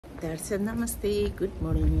Darshan, namaste, good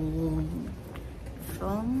morning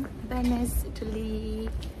from Venice, Italy.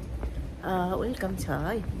 Welcome to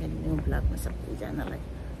my new vlog. I am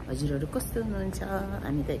हजुरहरु कस्तो हुनुहुन्छ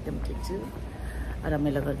हामी त एकदम ठीक छु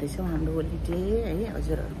रमाइलो गर्दैछौं हाम्रो होलिडे है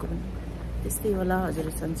हजुरहरुको पनि त्यस्तै होला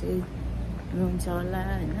हजुरहरु सन्चै हुनुहुन्छ होला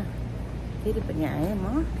हैन फेरि पनि आए म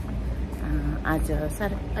आज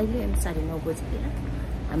अहिले 9:30 बजे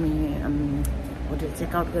हामी होटल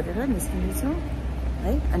चेक आउट गरेर निस्किने छौं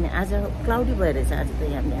है अनि आज क्लाउडी भएर चाहिँ आज त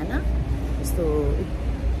यहाँ बिहान यस्तो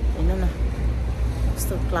हैन न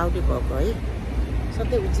यस्तो क्लाउडी भएको है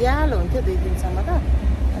सधैँ उज्यालो हुन्थ्यो 2 दिनसम्म त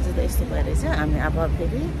आज त यस्तो भएर चाहिँ हामी अब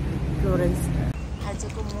फेरि फ्लोरेन्स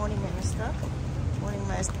आजको मर्निङ हेर्नुस् त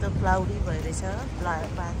मर्निङमा यस्तो क्लाउडी भएर चाहिँ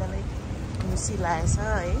बादलै मुसिलाएछ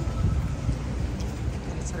है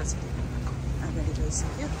मेरो छोराछोरी अगाडि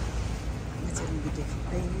गइसक्यो म चाहिँ भिडियो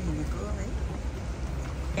खिच्दै हिँडेको है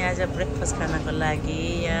यहाँ आज ब्रेकफास्ट खानको लागि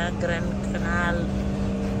यहाँ ग्रान्ड कनाल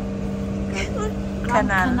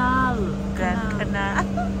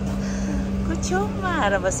को छेउमा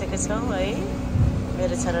आएर बसेको छौँ है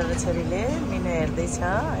मेरो छोरा र छोरीले मिनु हेर्दैछ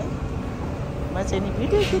है म चाहिँ नि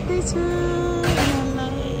भिडियो खिच्दैछु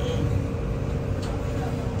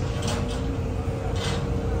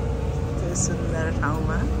त्यो सुन्दर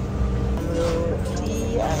ठाउँमा हाम्रो टी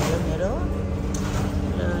आयो मेरो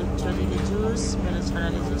छोरीले जुस मेरो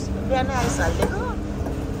छोराले जुस बिहानै आइसहाल्दिएको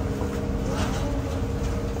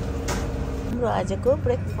हाम्रो आजको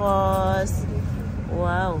ब्रेकफास्ट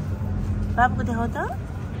वाउ बाबुको देखाउ त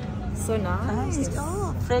So nice. Oh,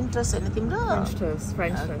 French toast and everything.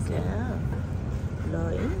 French toast, yeah. Lo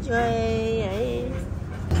enjoy.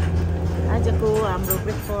 आजको हाम्रो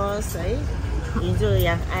ब्रेकफास्ट है हिजो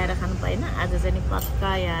यहाँ आएर खानु पाएन आज चाहिँ नि पक्का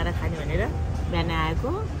यहाँ आएर खाने भनेर बिहान आएको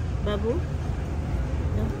बाबु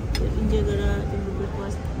इन्जोय गर तिम्रो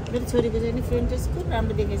ब्रेकफास्ट मेरो छोरीको चाहिँ नि फ्रेन्च टोस्ट खुब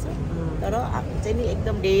राम्रो देखेछ तर हामी चाहिँ नि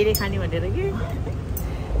एकदम धेरै खाने भनेर के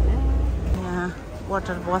यहाँ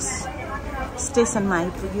वाटर बस स्टेसनमा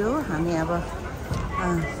आइपुग्यो हामी अब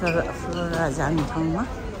फ्लोरा जाने ठाउँमा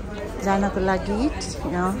जानको लागि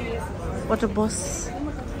वाटर बसमा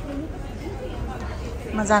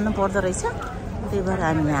जानु पर्दो रहेछ त्यही भएर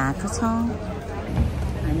हामी यहाँ आएको छौँ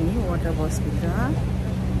हामी वाटर बसभित्र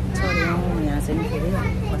चढ्यौँ यहाँ चाहिँ फेरि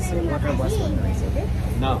कसै वाटर बस भन्नुहुँदैछ कि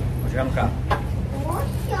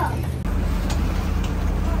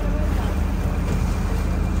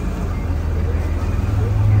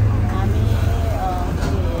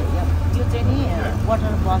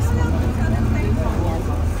वाटर बस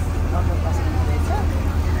वाटर बस रहेछ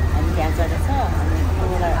हामी त्यहाँ चढेछ हामी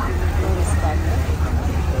टुरिस्ट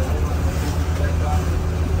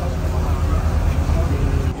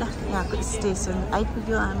ल यहाँको स्टेसन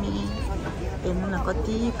आइपुग्यो हामी हेर्नु न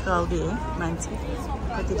कति क्राउडी है मान्छे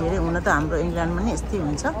कति धेरै हुन त हाम्रो इङ्ल्यान्डमा नि यस्तै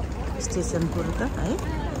हुन्छ स्टेसनहरू त है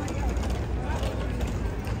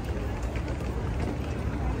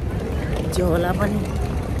झोला पनि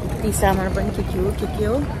ती सामान पनि के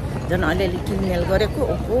हो झन् अलिअलि किनमेल गरेको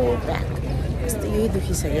ओहो ब्याग यस्तो यही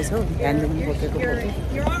दुखिसकेको छ हौ बिहानदेखि बोकेको है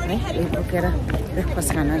यही बोकेर ब्रेकफास्ट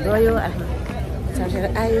खान गयो आफ्नो चढेर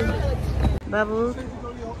आयो बाबु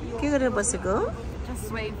के गरेर बसेको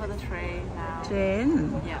ट्रेन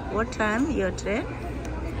वाट टाइम यो ट्रेन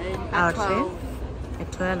आवर ट्रेन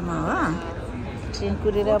 12 मा हो ट्रेन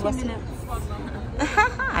कुरेर बस्यो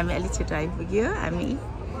हामी अलि छिटो आइपुग्यो हामी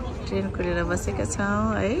ट्रेन कुरेर बसेका छौँ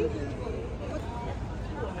है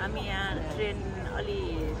हामी यहाँ ट्रेन अलि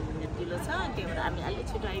ढिलो छ त्यही भएर हामी अलि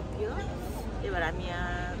छिटो आइपुग्यो त्यही भएर हामी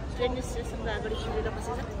यहाँ ट्रेन स्टेसनको अगाडि कुरेर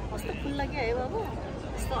बसेछ कस्तो खुल्ला क्या है बाबु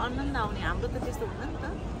यस्तो आनन्द आउने हाम्रो त त्यस्तो हुँदैन नि त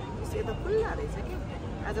त्यस्तो यता खुल्ला रहेछ कि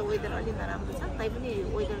आज वेदर अलि नराम्रो छ तैपनि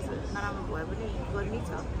वेदर नराम्रो भए पनि गर्मी छ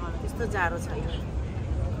त्यस्तो जाडो छैन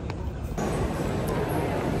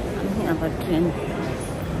हामी अब ट्रेन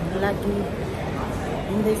लागि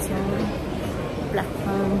हिँड्दैछौँ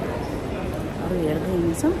प्लेटफर्महरू हेर्दै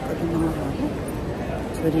हिँड्छौँ कति नम्बर हो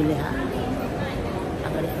छोरीले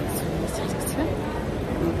अगाडि बसिसकेको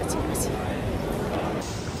छ पछि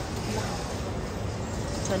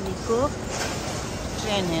चल्लीको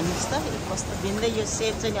ट्रेन हेर्नुहोस् त कस्तो भिन्दै यो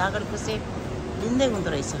सेप चाहिँ अगाडिको सेप भिन्दै हुँदो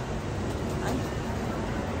रहेछ है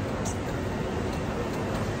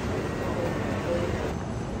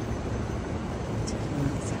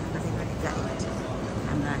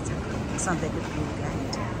सधैँको टुर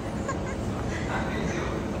गाइड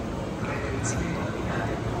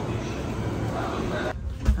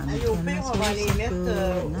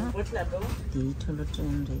ठुलो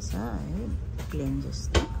ट्रेन रहेछ है प्लेन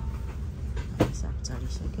जस्तो हिसाब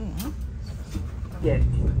चढिसक्यो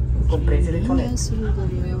comprese le toilette.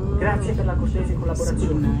 Grazie per la cortese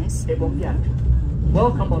collaborazione e buon viaggio.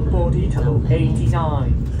 Welcome on board Italo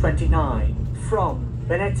 8929 from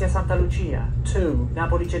Venezia Santa Lucia to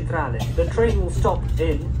Napoli Centrale. The train will stop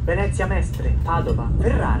in Venezia Mestre, Padova,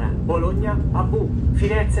 Ferrara, Bologna, Abu,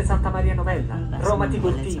 Firenze Santa Maria Novella, Roma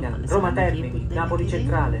Tiburtina, Roma Termini, Napoli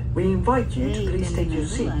Centrale. We invite you to please take your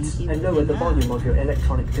seats and lower the volume of your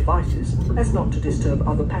electronic devices as not to disturb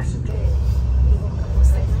other passengers.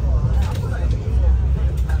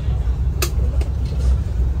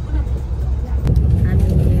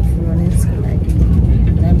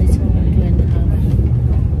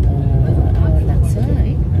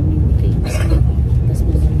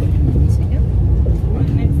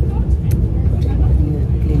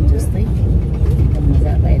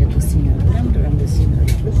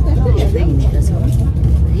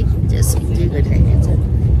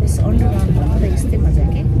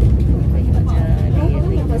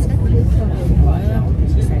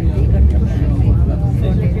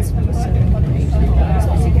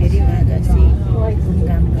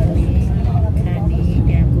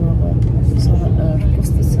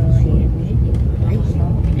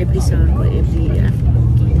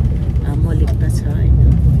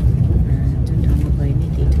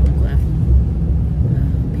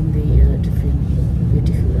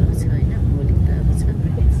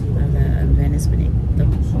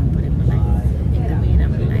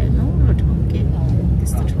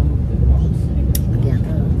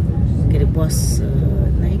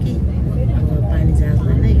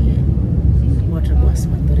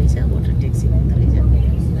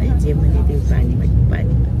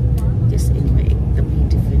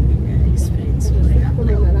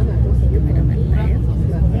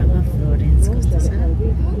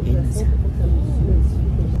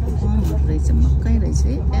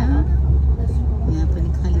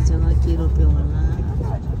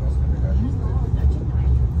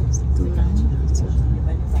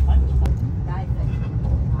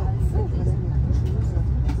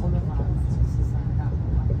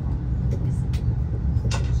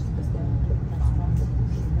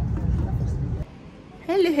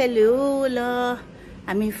 Hello ल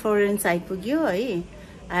हामी Florence आइपुग्यो है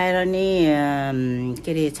आएर नि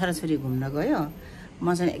के रे छोराछोरी घुम्न गयो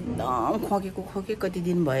म चाहिँ एकदम खोकेको कति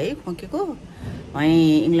दिन भयो है खोकेको है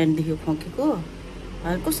इङ्ल्यान्डदेखि खोकेको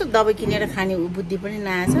कस्तो दबाई किनेर खाने बुद्धि पनि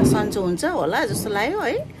नआएछ सन्चो हुन्छ होला जस्तो लाग्यो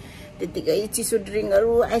है त्यतिकै चिसो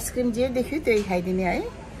ड्रिङ्कहरू आइसक्रिम जे देख्यो त्यही खाइदिने है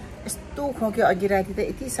यस्तो खोक्यो अघि राति त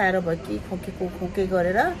यति साह्रो भयो कि खोके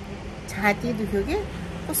गरेर छाती दुख्यो कि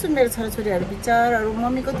कस्तो मेरो छोराछोरीहरू बिचारहरू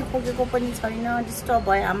मम्मी कति खोकेको पनि छैन डिस्टर्ब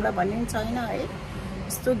भयो हामीलाई भन्ने पनि छैन है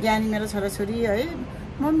यस्तो ज्ञानी मेरो छोराछोरी है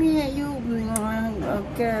मम्मी यो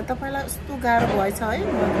के तपाईँलाई यस्तो गाह्रो भएछ है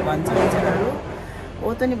भन्छ बिचारहरू हो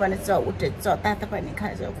त नि भने उठेछ तातो पानी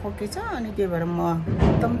खाएछ खोकेछ अनि त्यही भएर म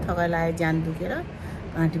एकदम थकाइ लाग्यो ज्यान दुखेर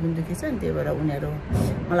घाँटी पनि दुखेछ अनि त्यही भएर उनीहरू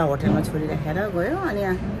मलाई होटलमा छोडिराखेर गयो अनि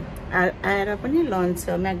आएर पनि लन्च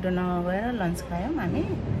म्याकडोनल्ड गएर लन्च खायौँ हामी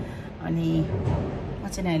अनि म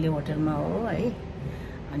चाहिँ अहिले होटलमा हो है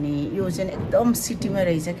अनि यो चाहिँ एकदम सिटीमा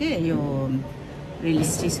रहेछ के यो रेल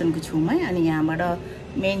स्टेसनको छेउमै अनि यहाँबाट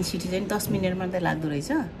मेन सिटी चाहिँ 10 मिनट मात्रै लाग्दो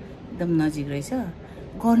रहेछ एकदम नजिक रहेछ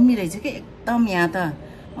गर्मी रहेछ कि एकदम यहाँ त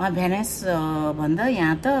वहाँ भेनिस भन्दा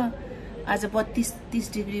यहाँ त आज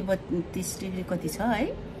 32-30 डिग्री 32 डिग्री कति छ है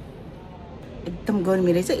एकदम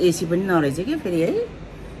गर्मी रहेछ एसी पनि नरहेछ कि फेरि है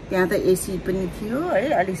त्यहाँ त एसी पनि थियो है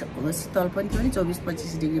अलि शीतल पनि थियो नि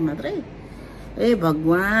 24-25 डिग्री मात्रै ए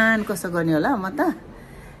भगवान कसो गर्ने होला म त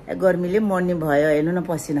गर्मीले मर्ने भयो हेर्नु न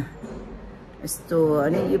पसिना यस्तो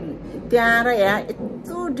अनि त्यहाँ र यहाँ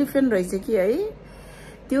यस्तो डिफ्रेन्ट रहेछ कि है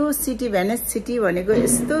त्यो सिटी भेनिस सिटी भनेको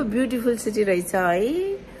यस्तो ब्युटिफुल सिटी रहेछ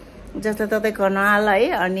है जताततै कनाल है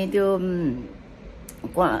अनि त्यो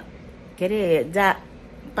के अरे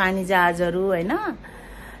पानी जहाजहरू हैन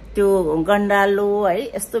त्यो गण्डालो है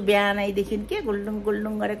यस्तो बिहानैदेखि के गुल्डुङ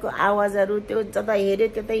गुल्डुङ गरेको आवाजहरू त्यो जता हेर्यो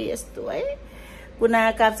त्यतै यस्तो है कुना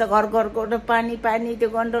काप्चा घर घरको पानी त्यो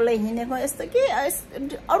गण्डोलाई हिँडेको यस्तो के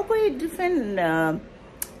अर्कै डिफ्रेन्ट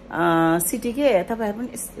सिटी के तपाईहरु पनि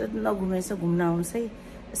यस्तो नघुमेछ घुम्न आउनुस् है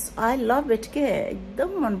आई लभ इट के एकदम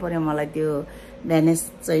मन पर्यो मलाई त्यो भेनिस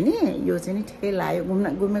चाहिँ नि यो चाहिँ नि ठिकै लाग्यो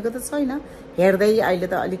घुमेको त छैन हेर्दै अहिले त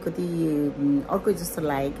अलिकति अर्कै जस्तो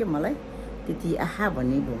लाग्यो के मलाई त्यति आहा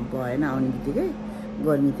भन्ने भएन आउने बित्तिकै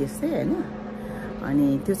गर्मी त्यस्तै हैन अनि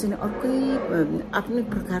त्यो चाहिँ अर्कै आफ्नै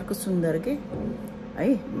प्रकारको सुन्दर के है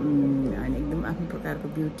अनि एकदम आफ्नै प्रकारको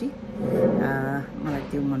ब्युटी मलाई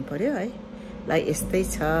त्यो मन पर्यो है ल यस्तै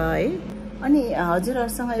छ है अनि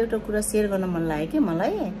हजुरहरुसँग एउटा कुरा शेयर गर्न मन लाग्यो के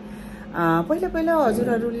मलाई पहिला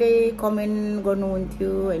हजुरहरुले कमेन्ट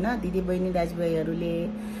गर्नुहुन्थ्यो हैन दिदी बहिनी दाजुभाइहरुले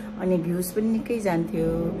अनि भ्यूज पनि निकै जान्थ्यो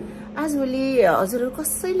आजभोलि हजुरहरू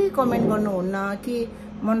कसैले कमेन्ट गर्नुहुन्न कि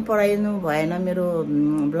मन पराइनु भएन मेरो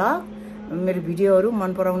ब्लग मेरो भिडियोहरू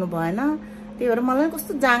मन पराउनु भएन त्यही भएर मलाई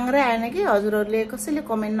कस्तो जाँग्रै आएन कि हजुरहरूले कसैले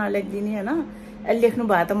कमेन्ट नलेखिदिने हैन लेख्नु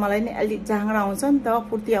भए त मलाई नि अलि जाँग्रा आउँछ नि त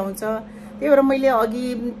फुर्ती आउँछ त्यही भएर मैले अघि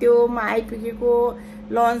त्यो आइपुगेको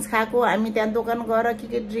लन्च खाएको हामी त्यहाँ दोकान गएर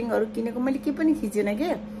के ड्रिङ्कहरू किनेको मैले के पनि खिचेन के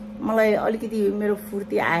मलाई अलिकति मेरो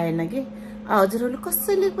फुर्ती आएन कि हजुरहरूले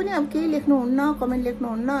कसैले पनि अब केही लेख्नुहुन्न कमेन्ट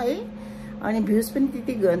लेख्नुहुन्न है अनि भ्युज पनि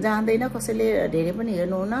त्यति जाँदैन कसैले धेरै पनि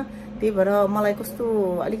हेर्नुहुन्न त्यही भएर मलाई कस्तो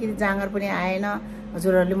अलिकति जाँगर पनि आएन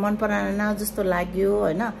हजुरहरूले मन पराएन जस्तो लाग्यो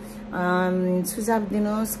हैन सुझाव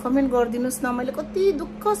दिनुस् कमेन्ट गरिदिनुस् न मैले कति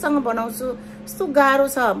दुःखसँग बनाउँछु कस्तो गाह्रो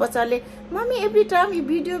छ बच्चाले mummy every time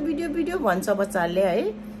video video video भन्छ बच्चाले है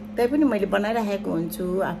तै पनि मैले बनाइराखेको हुन्छु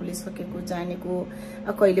आफूले सकेको जानेको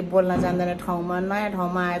कहिले बोल्न जान्दैन ठाउँमा नयाँ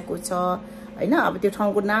ठाउँमा आएको छ हैन अब त्यो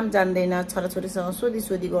ठाउँको नाम जान्दैन छोराछोरीसँग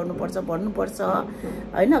सोधी गर्नुपर्छ भन्नुपर्छ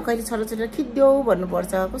हैन कहिले छोराछोरीलाई खिच्देऊ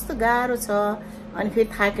भन्नुपर्छ कस्तो गाह्रो छ अनि फेरि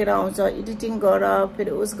थाकेर आउँछ एडिटिङ गर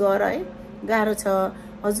फेरि उस गर है गाह्रो छ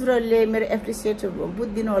हजुरहरूले मेरो एप्रिसिएट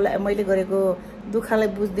बुझ्दिनु होला मैले गरेको दुःखलाई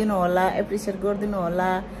बुझ्दिनु होला एप्रिसिएट गरिदिनु होला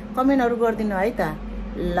कमेन्टहरू गरिदिनु है त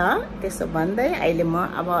ल त्यसो भन्दै अहिले म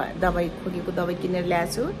अब दबाई खोकीको दबाई किनेर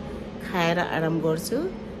ल्याएको छु खाएर आराम गर्छु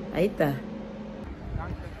है त